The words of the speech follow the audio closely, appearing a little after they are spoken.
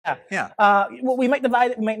Yeah. Well, we might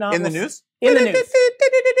divide it, we might not. In the news? In the news.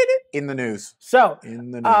 In the news. So,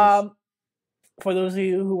 In the news. for those of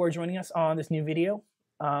you who are joining us on this new video,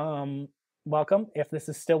 welcome. If this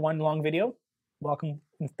is still one long video, welcome.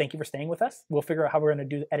 And thank you for staying with us. We'll figure out how we're going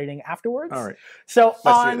to do the editing afterwards. All right. So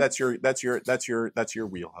That's your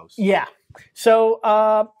wheelhouse. Yeah. So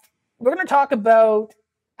we're going to talk about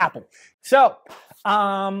Apple. So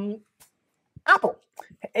Apple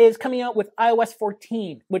is coming out with iOS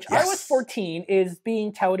 14, which iOS 14 is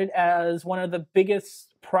being touted as one of the biggest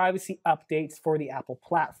privacy updates for the Apple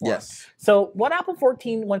platform. Yes. So what Apple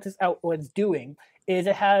 14, once it's out, was doing is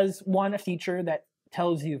it has a feature that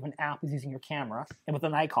tells you if an app is using your camera and with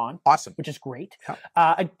an icon. Awesome. Which is great.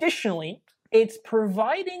 Yeah. Additionally, it's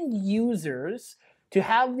providing users to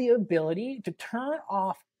have the ability to turn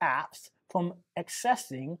off apps from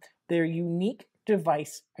accessing their unique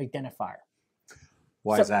device identifier.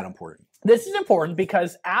 Why is that important? This is important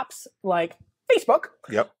because apps like Facebook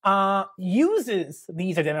Yep. uses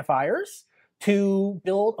these identifiers to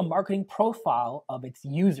build a marketing profile of its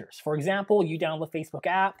users. For example, you download the Facebook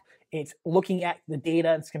app, it's looking at the data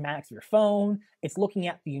and schematics of your phone, it's looking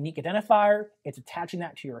at the unique identifier, it's attaching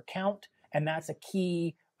that to your account, and that's a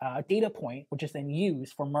key data point, which is then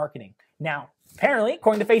used for marketing. Now, apparently,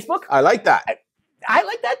 according to Facebook, I like that. I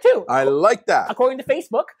like that too. I like that. According to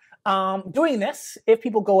Facebook, doing this, if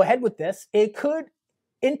people go ahead with this, it could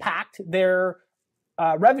impact their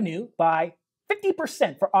revenue by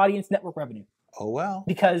 50% for audience network revenue. Oh, well.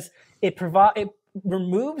 Because it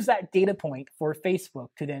removes that data point for Facebook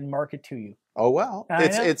to then market to you. Oh, well.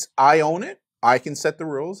 I own it. I can set the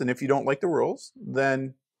rules. And if you don't like the rules,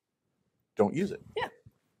 then don't use it. Yeah.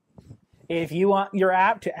 If you want your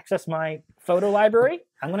app to access my photo library,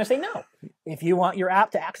 I'm going to say no. If you want your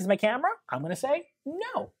app to access my camera, I'm going to say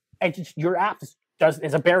no. And just, your app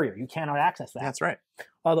is a barrier. You cannot access that. That's right.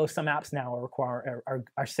 Although some apps now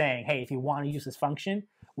are saying, hey, if you want to use this function,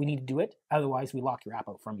 we need to do it. Otherwise, we lock your app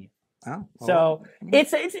out from you. Oh, so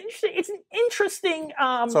it's an interesting.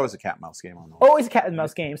 It's always a cat and mouse game on the always a cat and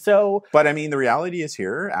mouse game. So, but I mean, the reality is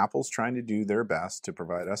here, Apple's trying to do their best to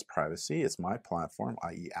provide us privacy. It's my platform,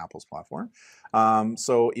 i.e., Apple's platform.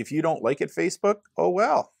 So if you don't like it, Facebook, oh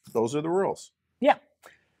well, those are the rules. Yeah.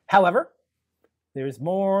 However, there's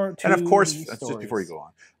more to. And of course, just before you go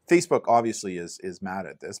on, Facebook obviously is mad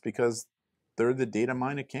at this because they're the data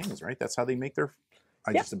mining kings, right? That's how they make their.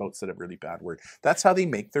 I just about said a really bad word. That's how they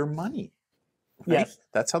make their money. Right? Yes.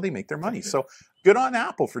 That's how they make their money. So good on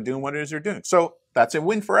Apple for doing what it is they're doing. So that's a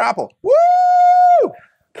win for Apple. Woo!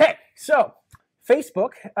 Okay, so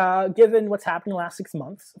Facebook, given what's happened in the last 6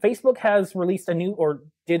 months, Facebook has released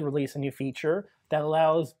did release a new feature that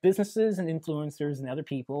allows businesses and influencers and other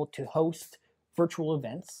people to host virtual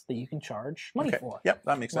events that you can charge money for. Yep,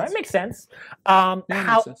 that makes sense. That makes sense.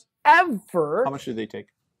 However, how much do they take?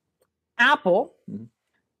 Apple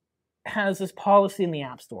has this policy in the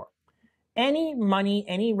App Store. Any money,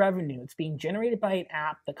 any revenue that's being generated by an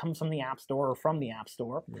app that comes from the App Store or from the App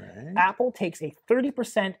Store, Apple takes a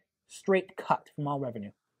 30% straight cut from all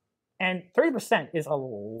revenue. And 30% is a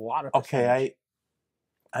lot of percentage. Okay,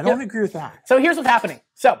 I don't agree with that. So here's what's happening.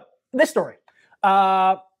 So, this story.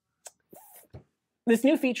 This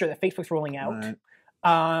new feature that Facebook's rolling out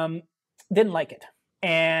didn't like it.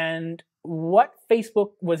 And what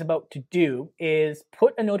Facebook was about to do is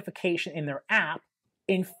put a notification in their app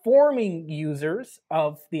informing users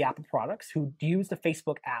of the Apple products who use the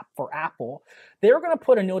Facebook app for Apple. They're going to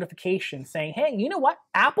put a notification saying, hey, you know what?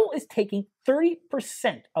 Apple is taking 30%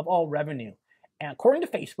 of all revenue. And according to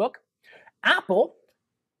Facebook, Apple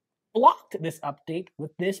blocked this update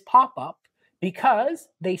with this pop-up because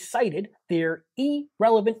they cited their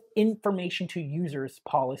irrelevant information to users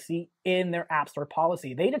policy in their App Store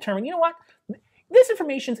policy. They determined, you know what? This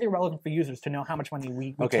information is irrelevant for users to know how much money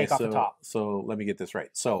we take off the top. So let me get this right.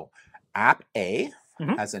 So App A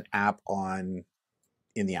has an app in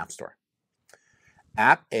the App Store.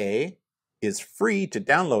 App A is free to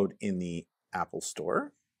download in the Apple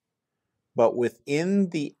Store, but within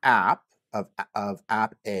the app of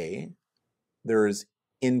App A, there's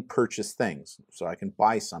in-purchase things. So I can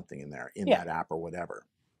buy something in there, in that app or whatever.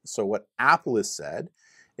 So what Apple has said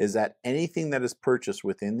is that anything that is purchased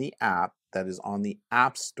within the app that is on the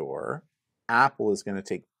App Store, Apple is going to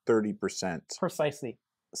take 30%. Precisely.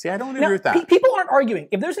 See, I don't agree with that. People aren't arguing.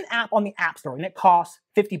 If there's an app on the App Store and it costs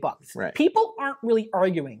 $50, people aren't really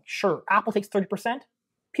arguing. Sure, Apple takes 30%.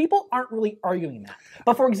 People aren't really arguing that.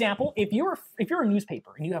 But for example, if you're a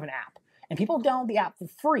newspaper and you have an app, and people download the app for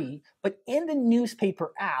free, but in the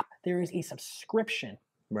newspaper app, there is a subscription.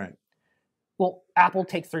 Right. Well, Apple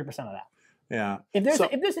takes 30% of that. Yeah. If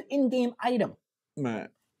there's an in-game item,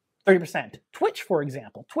 30%. Twitch, for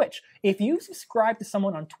example, Twitch. If you subscribe to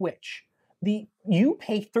someone on Twitch, you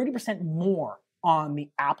pay 30% more on the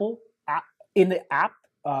Apple app in the app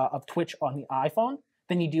of Twitch on the iPhone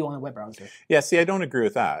than you do on a web browser. Yeah, see, I don't agree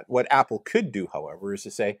with that. What Apple could do, however, is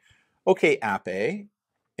to say, okay, App A,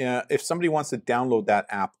 if somebody wants to download that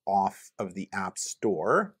app off of the App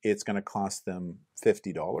Store, it's going to cost them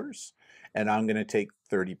 $50, and I'm going to take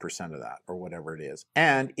 30% of that, or whatever it is.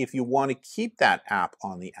 And if you want to keep that app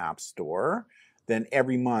on the App Store, then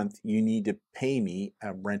every month you need to pay me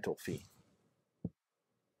a rental fee,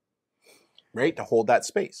 right, to hold that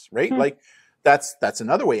space, right? Like, that's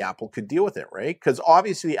another way Apple could deal with it, right? Because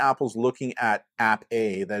obviously Apple's looking at App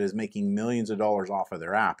A that is making millions of dollars off of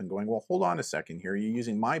their app and going, well, hold on a second here. You're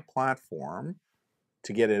using my platform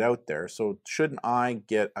to get it out there, so shouldn't I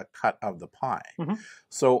get a cut of the pie?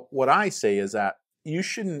 So what I say is that you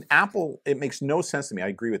shouldn't, Apple, it makes no sense to me. I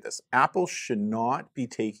agree with this. Apple should not be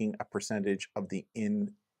taking a percentage of the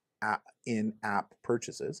in-app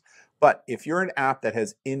purchases. But if you're an app that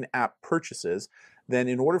has in-app purchases, then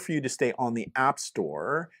in order for you to stay on the App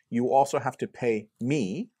Store, you also have to pay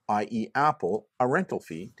me, i.e. Apple, a rental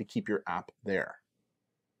fee to keep your app there.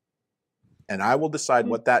 And I will decide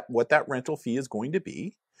what that rental fee is going to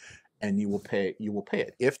be, and you will pay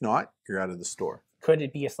it. If not, you're out of the store. Could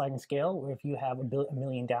it be a sliding scale where if you have a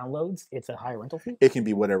million downloads, it's a higher rental fee? It can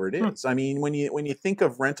be whatever it is. I mean, when you think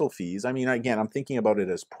of rental fees, I mean, again, I'm thinking about it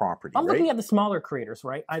as property. I'm looking at the smaller creators,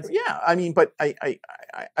 right? Yeah, I mean, but I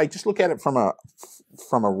just look at it from a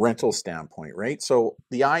rental standpoint, right? So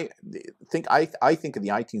I think of the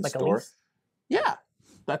iTunes like store. Yeah,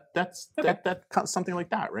 that's something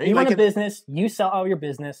like that, right? You run a business, you sell out your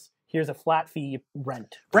business. Here's a flat fee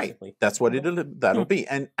rent. Basically. Right. That's what that'll be.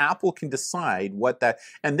 And Apple can decide what that,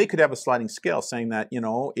 and they could have a sliding scale saying that, you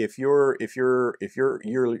know, if your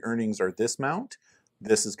yearly earnings are this amount,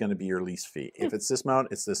 this is going to be your lease fee. If it's this amount,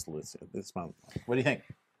 it's this amount. What do you think?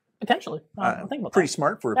 Potentially. I'm thinking about pretty that.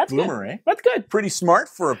 smart for a That's boomer, good. eh? That's good. Pretty smart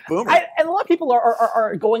for a boomer. And a lot of people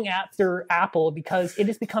are going after Apple because it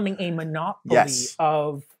is becoming a monopoly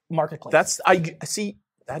of marketplace.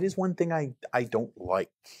 That is one thing I don't like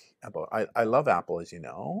about. I love Apple, as you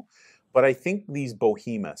know, but I think these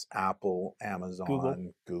behemoths, Apple,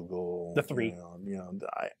 Amazon, Google, the three.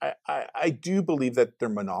 I do believe that they're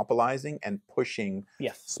monopolizing and pushing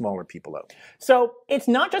smaller people out. So it's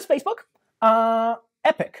not just Facebook.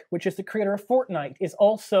 Epic, which is the creator of Fortnite, is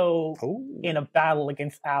also in a battle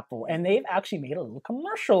against Apple, and they've actually made a little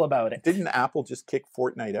commercial about it. Didn't Apple just kick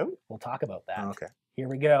Fortnite out? We'll talk about that. Okay. Here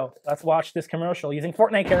we go. Let's watch this commercial using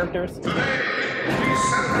Fortnite characters. Today, we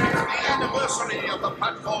celebrate the anniversary of the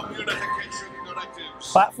Platform Unification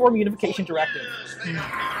Directives. Platform Unification Directive.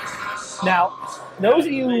 Now, those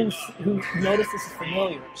of you who notice this is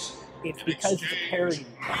familiar, it's because it's a parody of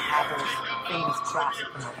Apple's famous classic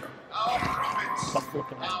commercial.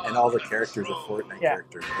 And all the characters are Fortnite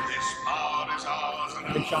characters.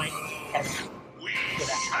 The giant head.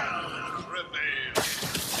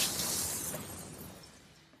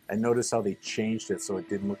 And notice how they changed it so it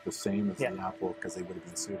didn't look the same as the Apple, because they would have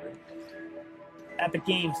been sued. Epic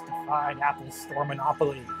Games defied Apple's store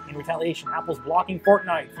monopoly. In retaliation, Apple's blocking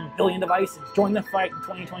Fortnite from a billion devices. Join the fight in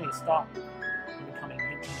 2020 to stop from becoming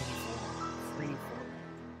 1984 free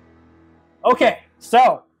Fortnite. Okay,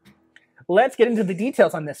 so let's get into the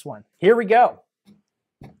details on this one. Here we go.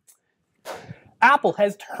 Apple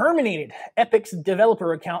has terminated Epic's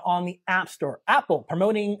developer account on the App Store. Apple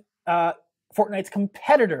promoting Fortnite's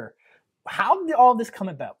competitor. How did all this come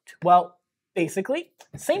about? Well, basically,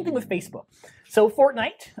 same thing with Facebook. So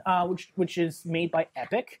Fortnite, which is made by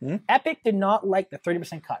Epic, Epic did not like the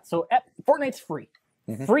 30% cut. So Fortnite's free.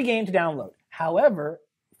 Free game to download. However,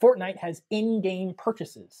 Fortnite has in-game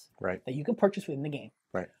purchases that you can purchase within the game.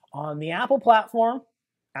 On the Apple platform,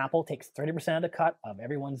 Apple takes 30% of the cut of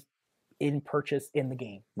everyone's in-purchase in the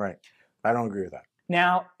game. Right. I don't agree with that.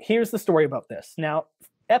 Now, here's the story about this. Now,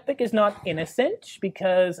 Epic is not innocent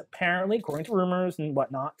because apparently, according to rumors and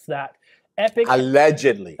whatnot, that Epic...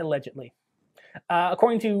 Allegedly,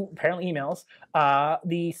 according to apparently emails,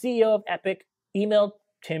 the CEO of Epic emailed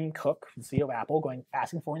Tim Cook, the CEO of Apple,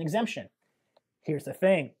 asking for an exemption. Here's the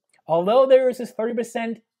thing. Although there is this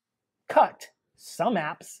 30% cut, some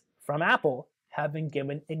apps from Apple have been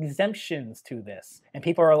given exemptions to this. And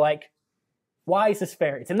people are like, why is this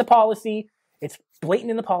fair? It's in the policy. It's blatant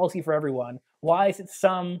in the policy for everyone. Why is it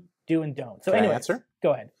some do and don't? So anyway,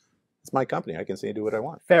 go ahead. It's my company. I can say and do what I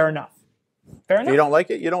want. Fair enough. If you don't like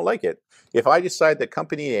it, you don't like it. If I decide that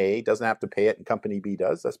company A doesn't have to pay it and company B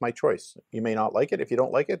does, that's my choice. You may not like it. If you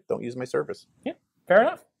don't like it, don't use my service. Yeah, fair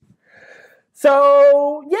enough.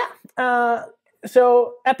 So, yeah,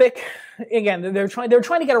 So Epic, again, they're trying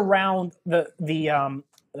to get around the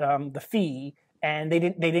fee, and they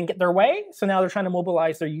didn't get their way. So now they're trying to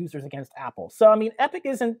mobilize their users against Apple. So I mean, Epic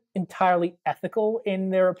isn't entirely ethical in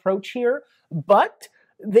their approach here, but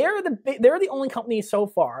they're the only company so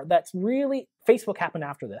far that's really, Facebook happened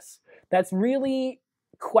after this, that's really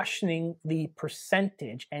questioning the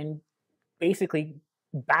percentage and basically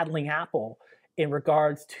battling Apple in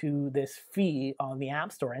regards to this fee on the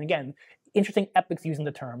App Store. And again, interesting, Epic's using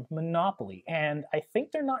the term monopoly, and I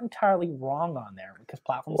think they're not entirely wrong on there, because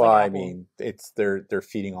platforms well, like I Apple, mean, they're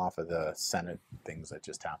feeding off of the Senate things that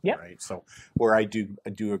just happened, yeah, right? So where I do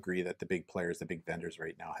agree that the big players, the big vendors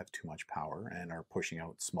right now have too much power and are pushing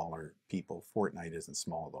out smaller people. Fortnite isn't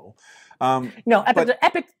small though. no,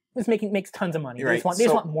 Epic is makes tons of money. Right. They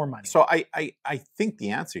just want more money. So I think the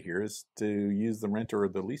answer here is to use the rent or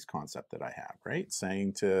the lease concept that I have, right?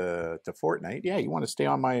 Saying to Fortnite, yeah, you want to stay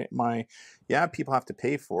on my yeah, people have to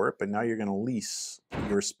pay for it, but now you're going to lease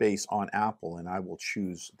your space on Apple, and I will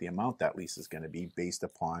choose the amount that lease is going to be based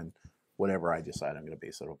upon whatever I decide I'm going to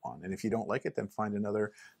base it upon. And if you don't like it, then find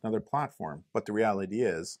another platform. But the reality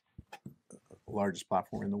is, largest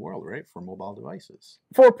platform in the world, right, for mobile devices.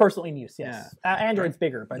 For personal use, yes. Yeah. Android's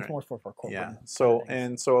bigger, but Right. it's more for corporate. Yeah. So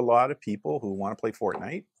a lot of people who want to play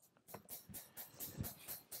Fortnite.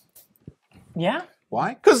 Yeah.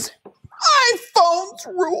 Why? Because iPhones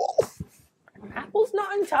rule. Apple's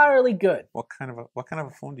not entirely good. What kind of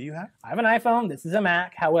a phone do you have? I have an iPhone. This is a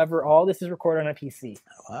Mac. However, all this is recorded on a PC.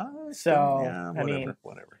 So yeah,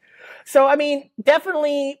 whatever. So I mean,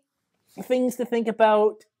 definitely things to think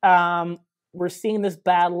about. We're seeing this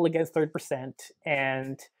battle against 30%,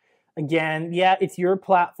 and again, yeah, it's your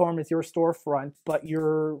platform, it's your storefront, but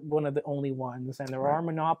you're one of the only ones, and there are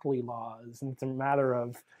monopoly laws, and it's a matter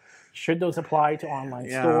of, should those apply to online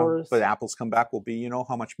stores? But Apple's comeback will be, you know,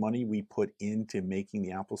 how much money we put into making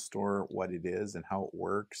the Apple Store what it is and how it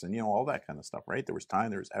works, and, you know, all that kind of stuff, right? There was time,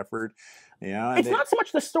 there was effort. Yeah. It's not so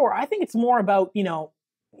much the store. I think it's more about, you know,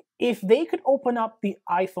 if they could open up the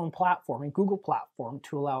iPhone platform and Google platform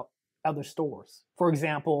to allow other stores. For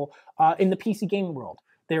example, in the PC gaming world,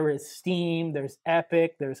 there is Steam, there's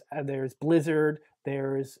Epic, there's Blizzard,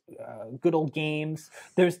 there's Good Old Games.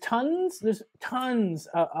 There's tons of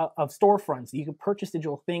storefronts that you can purchase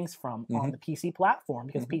digital things from on the PC platform,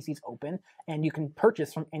 because PC's open and you can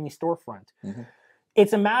purchase from any storefront.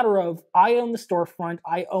 It's a matter of, I own the storefront,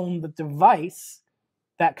 I own the device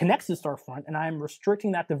that connects to the storefront, and I'm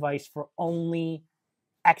restricting that device for only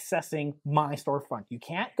accessing my storefront. You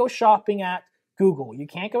can't go shopping at Google. You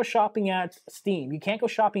can't go shopping at Steam. You can't go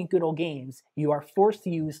shopping at Good Old Games. You are forced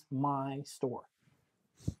to use my store.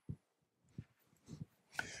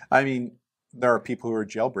 I mean, there are people who are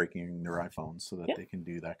jailbreaking their iPhones so that they can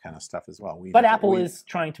do that kind of stuff as well. But Apple is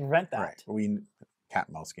trying to prevent that. Right. Cat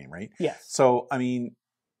and mouse game, right? Yes. So, I mean,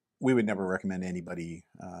 we would never recommend anybody,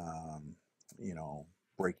 you know,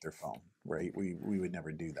 break their phone, right? We would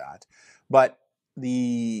never do that. But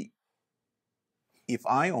if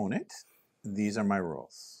I own it, these are my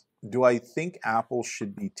rules. Do I think Apple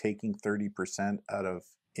should be taking 30% out of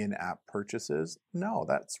in-app purchases? No,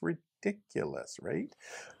 that's ridiculous, right?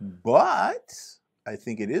 But I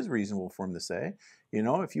think it is reasonable for them to say, you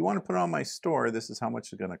know, if you want to put it on my store, this is how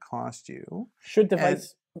much it's going to cost you. Should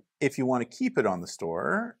device... If you want to keep it on the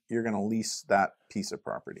store, you're going to lease that piece of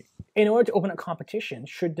property. In order to open up competition,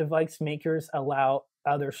 should device makers allow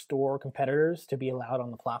other store competitors to be allowed on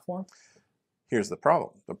the platform? Here's the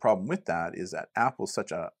problem. The problem with that is that Apple's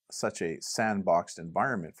such a sandboxed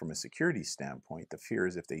environment from a security standpoint. The fear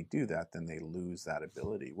is if they do that, then they lose that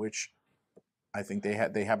ability, which I think they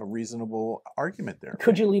have a reasonable argument there.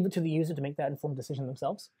 Could you leave it to the user to make that informed decision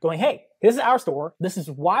themselves? Going, hey, this is our store. This is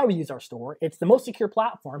why we use our store. It's the most secure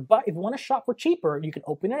platform. But if you want to shop for cheaper, you can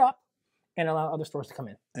open it up and allow other stores to come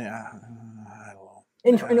in. Yeah, I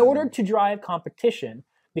don't know. In order to drive competition,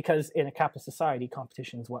 because in a capitalist society,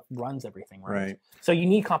 competition is what runs everything, right? So you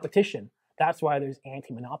need competition. That's why there's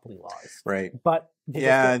anti-monopoly laws. Right. But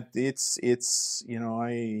yeah, it's you know,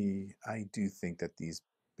 I do think that these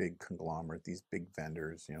big conglomerate, these big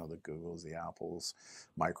vendors, you know, the Googles, the Apples,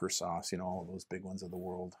 Microsoft, you know, all those big ones of the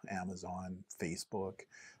world, Amazon, Facebook.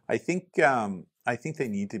 I think they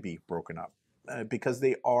need to be broken up because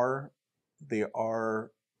they are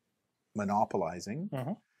monopolizing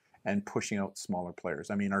and pushing out smaller players.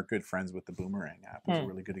 I mean, our good friends with the Boomerang app is a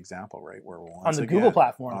really good example, right? Where on the Google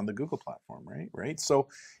platform, right? So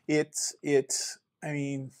it's. I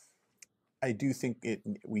mean, I do think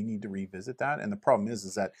we need to revisit that. And the problem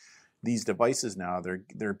is that these devices now,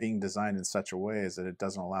 they're being designed in such a way as that it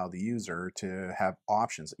doesn't allow the user to have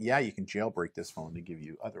options. Yeah, you can jailbreak this phone to give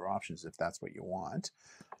you other options if that's what you want,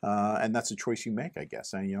 and that's a choice you make, I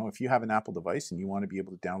guess. And if you have an Apple device and you want to be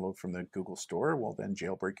able to download from the Google Store, well, then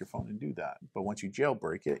jailbreak your phone and do that. But once you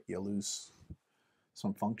jailbreak it, you lose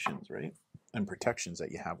some functions, right, and protections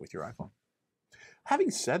that you have with your iPhone.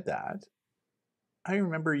 Having said that, I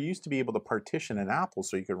remember you used to be able to partition an Apple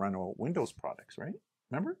so you could run Windows products, right?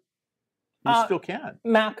 Remember? You still can.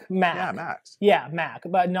 Mac. Yeah, Macs. Yeah, Mac,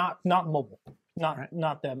 but not mobile.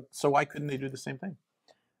 Not them. So why couldn't they do the same thing?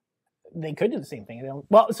 They could do the same thing.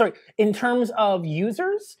 Well, sorry, in terms of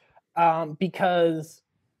users, because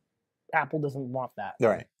Apple doesn't want that.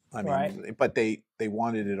 Right. I mean, but they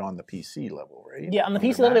wanted it on the PC level, right? Yeah, on the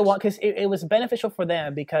PC level they want, because it was beneficial for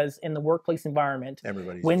them, because in the workplace environment,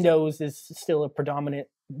 Windows is still a predominant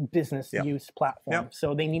business use platform.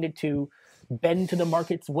 So they needed to bend to the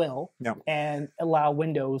market's will and allow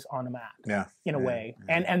Windows on a Mac in a way.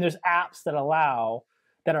 And there's apps that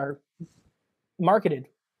are marketed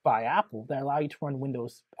by Apple that allow you to run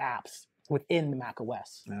Windows apps within the Mac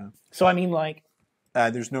OS. Yeah. So I mean, like,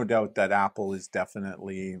 there's no doubt that Apple is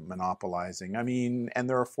definitely monopolizing. I mean, and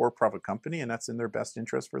they're a for-profit company, and that's in their best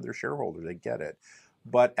interest for their shareholders. I get it,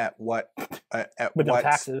 but at what with what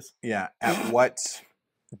taxes? Yeah, at what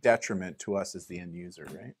detriment to us as the end user,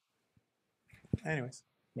 right? Anyways,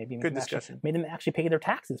 maybe good discussion. Made them actually pay their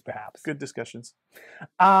taxes, perhaps. Good discussions.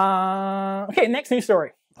 Okay, next news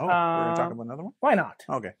story. Oh, we're gonna talk about another one. Why not?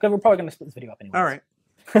 Okay, because we're probably gonna split this video up anyway. All right.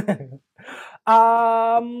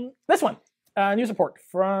 This one. News report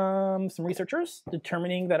from some researchers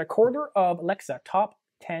determining that a quarter of Alexa top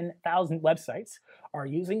 10,000 websites are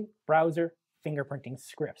using browser fingerprinting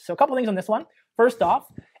scripts. So a couple things on this one. First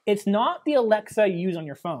off, it's not the Alexa you use on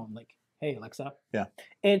your phone, like, hey, Alexa. Yeah.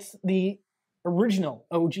 It's the original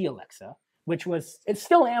OG Alexa, it's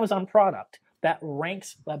still an Amazon product that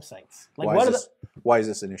ranks websites. Like, why is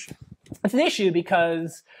this an issue? It's an issue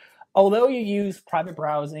because although you use private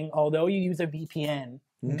browsing, although you use a VPN,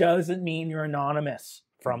 doesn't mean you're anonymous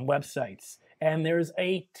from websites. And there's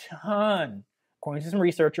a ton, according to some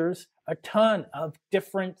researchers, a ton of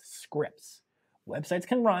different scripts websites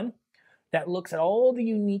can run that looks at all the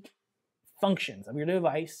unique functions of your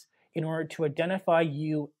device in order to identify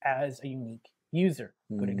you as a unique user.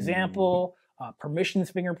 Good example,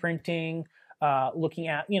 permissions fingerprinting, looking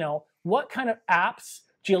at, what kind of apps,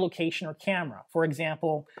 geolocation, or camera. For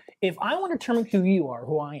example, if I want to determine who you are,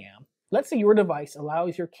 who I am, let's say your device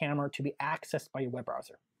allows your camera to be accessed by your web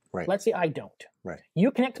browser. Right. Let's say I don't. Right.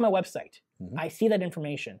 You connect to my website. I see that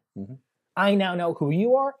information. I now know who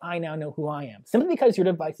you are. I now know who I am. Simply because your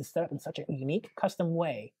device is set up in such a unique, custom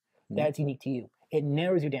way that it's unique to you. It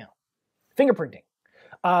narrows you down. Fingerprinting.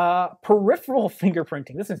 Peripheral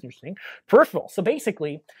fingerprinting. This is interesting. Peripheral. So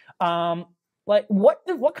basically, like what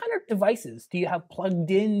kind of devices do you have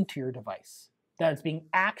plugged into your device that is being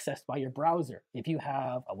accessed by your browser? If you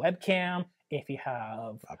have a webcam, if you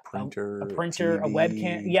have a printer, a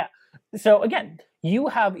webcam, yeah. So again, you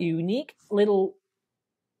have unique little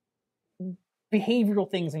behavioral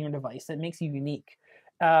things in your device that makes you unique.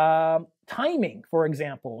 Timing, for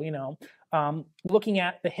example, looking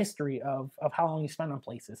at the history of how long you spend on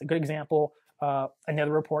places. A good example,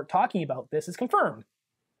 another report talking about this is confirmed.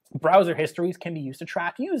 Browser histories can be used to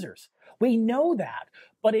track users. We know that,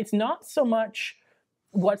 but it's not so much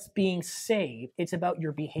what's being saved, it's about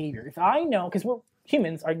your behavior. If I know, because we're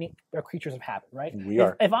humans are creatures of habit, right? We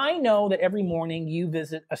are. If I know that every morning you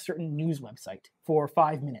visit a certain news website for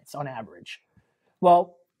 5 minutes on average,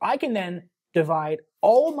 well, I can then divide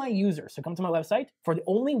all my users who come to my website for the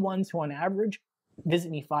only ones who on average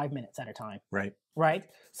visit me 5 minutes at a time. Right. Right?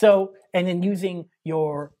 So, and then using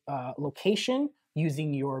your location,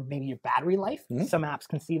 using maybe your battery life, some apps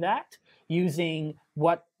can see that, using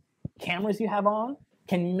what cameras you have on,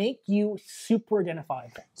 can make you super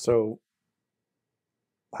identifiable. So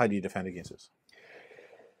how do you defend against this?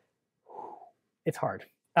 It's hard.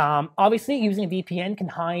 Obviously, using a VPN can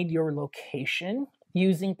hide your location.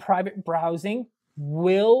 Using private browsing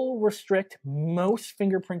will restrict most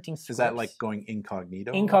fingerprinting scripts. Is that like going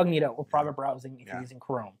incognito? Incognito or private browsing if you're using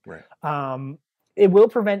Chrome. Right. It will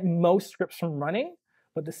prevent most scripts from running,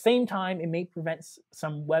 but at the same time, it may prevent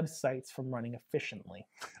some websites from running efficiently.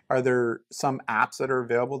 Are there some apps that are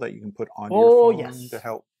available that you can put on your phone to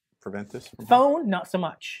help prevent this? Phone, not so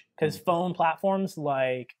much, because phone platforms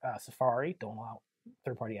like Safari don't allow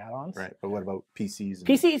third-party add-ons. Right, but what about PCs? And...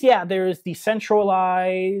 PCs, yeah, there's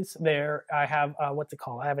Decentralize. There, I have what's it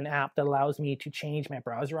called? I have an app that allows me to change my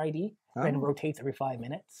browser ID and rotates every 5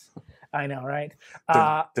 minutes. I know, right?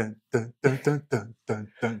 But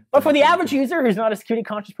for the average user who's not a security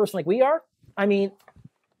conscious person like we are, I mean,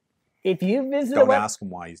 if you visit don't ask him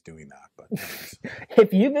why he's doing that, but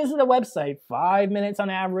if you visit a website 5 minutes on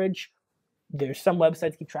average, there's some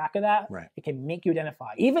websites keep track of that. Right. It can make you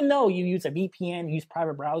identify. Even though you use a VPN, use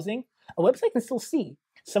private browsing, a website can still see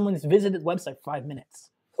someone's visited the website for 5 minutes.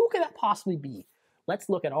 Who could that possibly be? Let's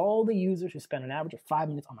look at all the users who spend an average of 5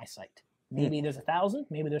 minutes on my site. Maybe there's 1,000,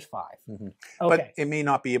 maybe there's 5. Mm-hmm. Okay. But it may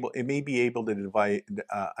not be able. It may be able to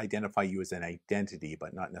identify you as an identity,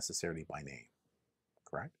 but not necessarily by name.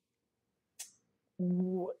 Correct.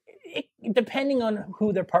 Depending on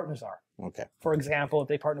who their partners are. Okay. For example, if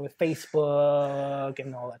they partner with Facebook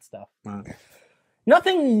and all that stuff.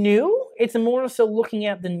 Nothing new. It's more so looking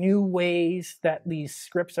at the new ways that these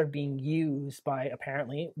scripts are being used by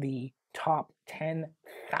apparently the top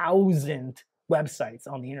 10,000 websites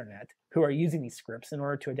on the internet who are using these scripts in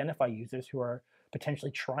order to identify users who are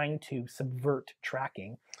potentially trying to subvert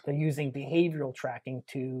tracking. They're using behavioral tracking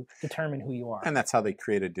to determine who you are. And that's how they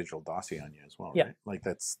create a digital dossier on you as well, yeah. Right? Like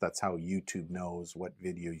that's how YouTube knows what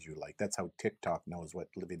videos you like. That's how TikTok knows what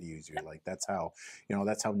videos you like. That's how,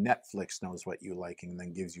 that's how Netflix knows what you like and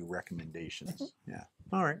then gives you recommendations. Yeah.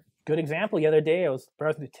 All right. Good example. The other day I was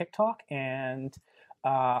browsing through TikTok and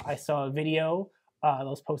I saw a video that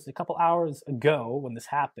was posted a couple hours ago when this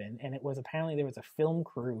happened, and it was apparently there was a film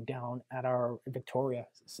crew down at our Victoria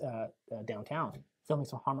downtown filming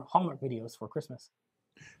some Hallmark videos for Christmas.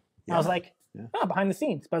 Yeah. I was like, behind the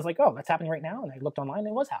scenes. But I was like, oh, that's happening right now. And I looked online and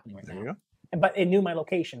it was happening right now. There you go. But it knew my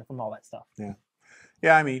location from all that stuff. Yeah.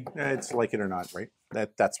 Yeah, I mean, it's like it or not, right?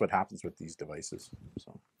 That's what happens with these devices.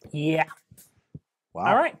 So. Yeah. Wow.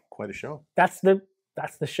 All right. Quite a show. That's the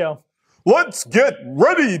show. Let's get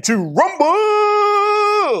ready to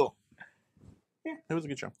rumble! Yeah, it was a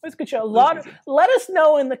good show. It was a good show. Let us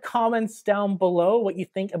know in the comments down below what you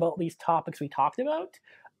think about these topics we talked about,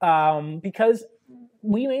 because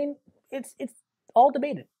it's all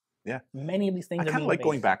debated. Yeah, many of these things. I kind of like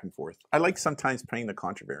going back and forth. I like sometimes playing the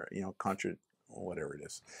whatever it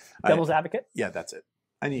is. Devil's advocate. Yeah, that's it.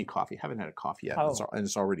 I need coffee. Haven't had a coffee yet. Oh. And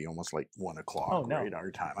it's already almost like 1 o'clock, oh, no. right?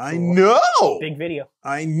 Our time. I know. Big video.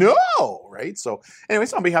 I know, right? So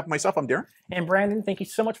anyways, on behalf of myself, I'm Darren. And Brandon, thank you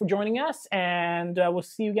so much for joining us. And we'll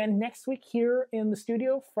see you again next week here in the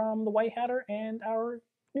studio from the White Hatter and our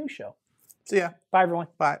news show. See ya. Bye, everyone.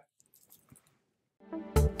 Bye.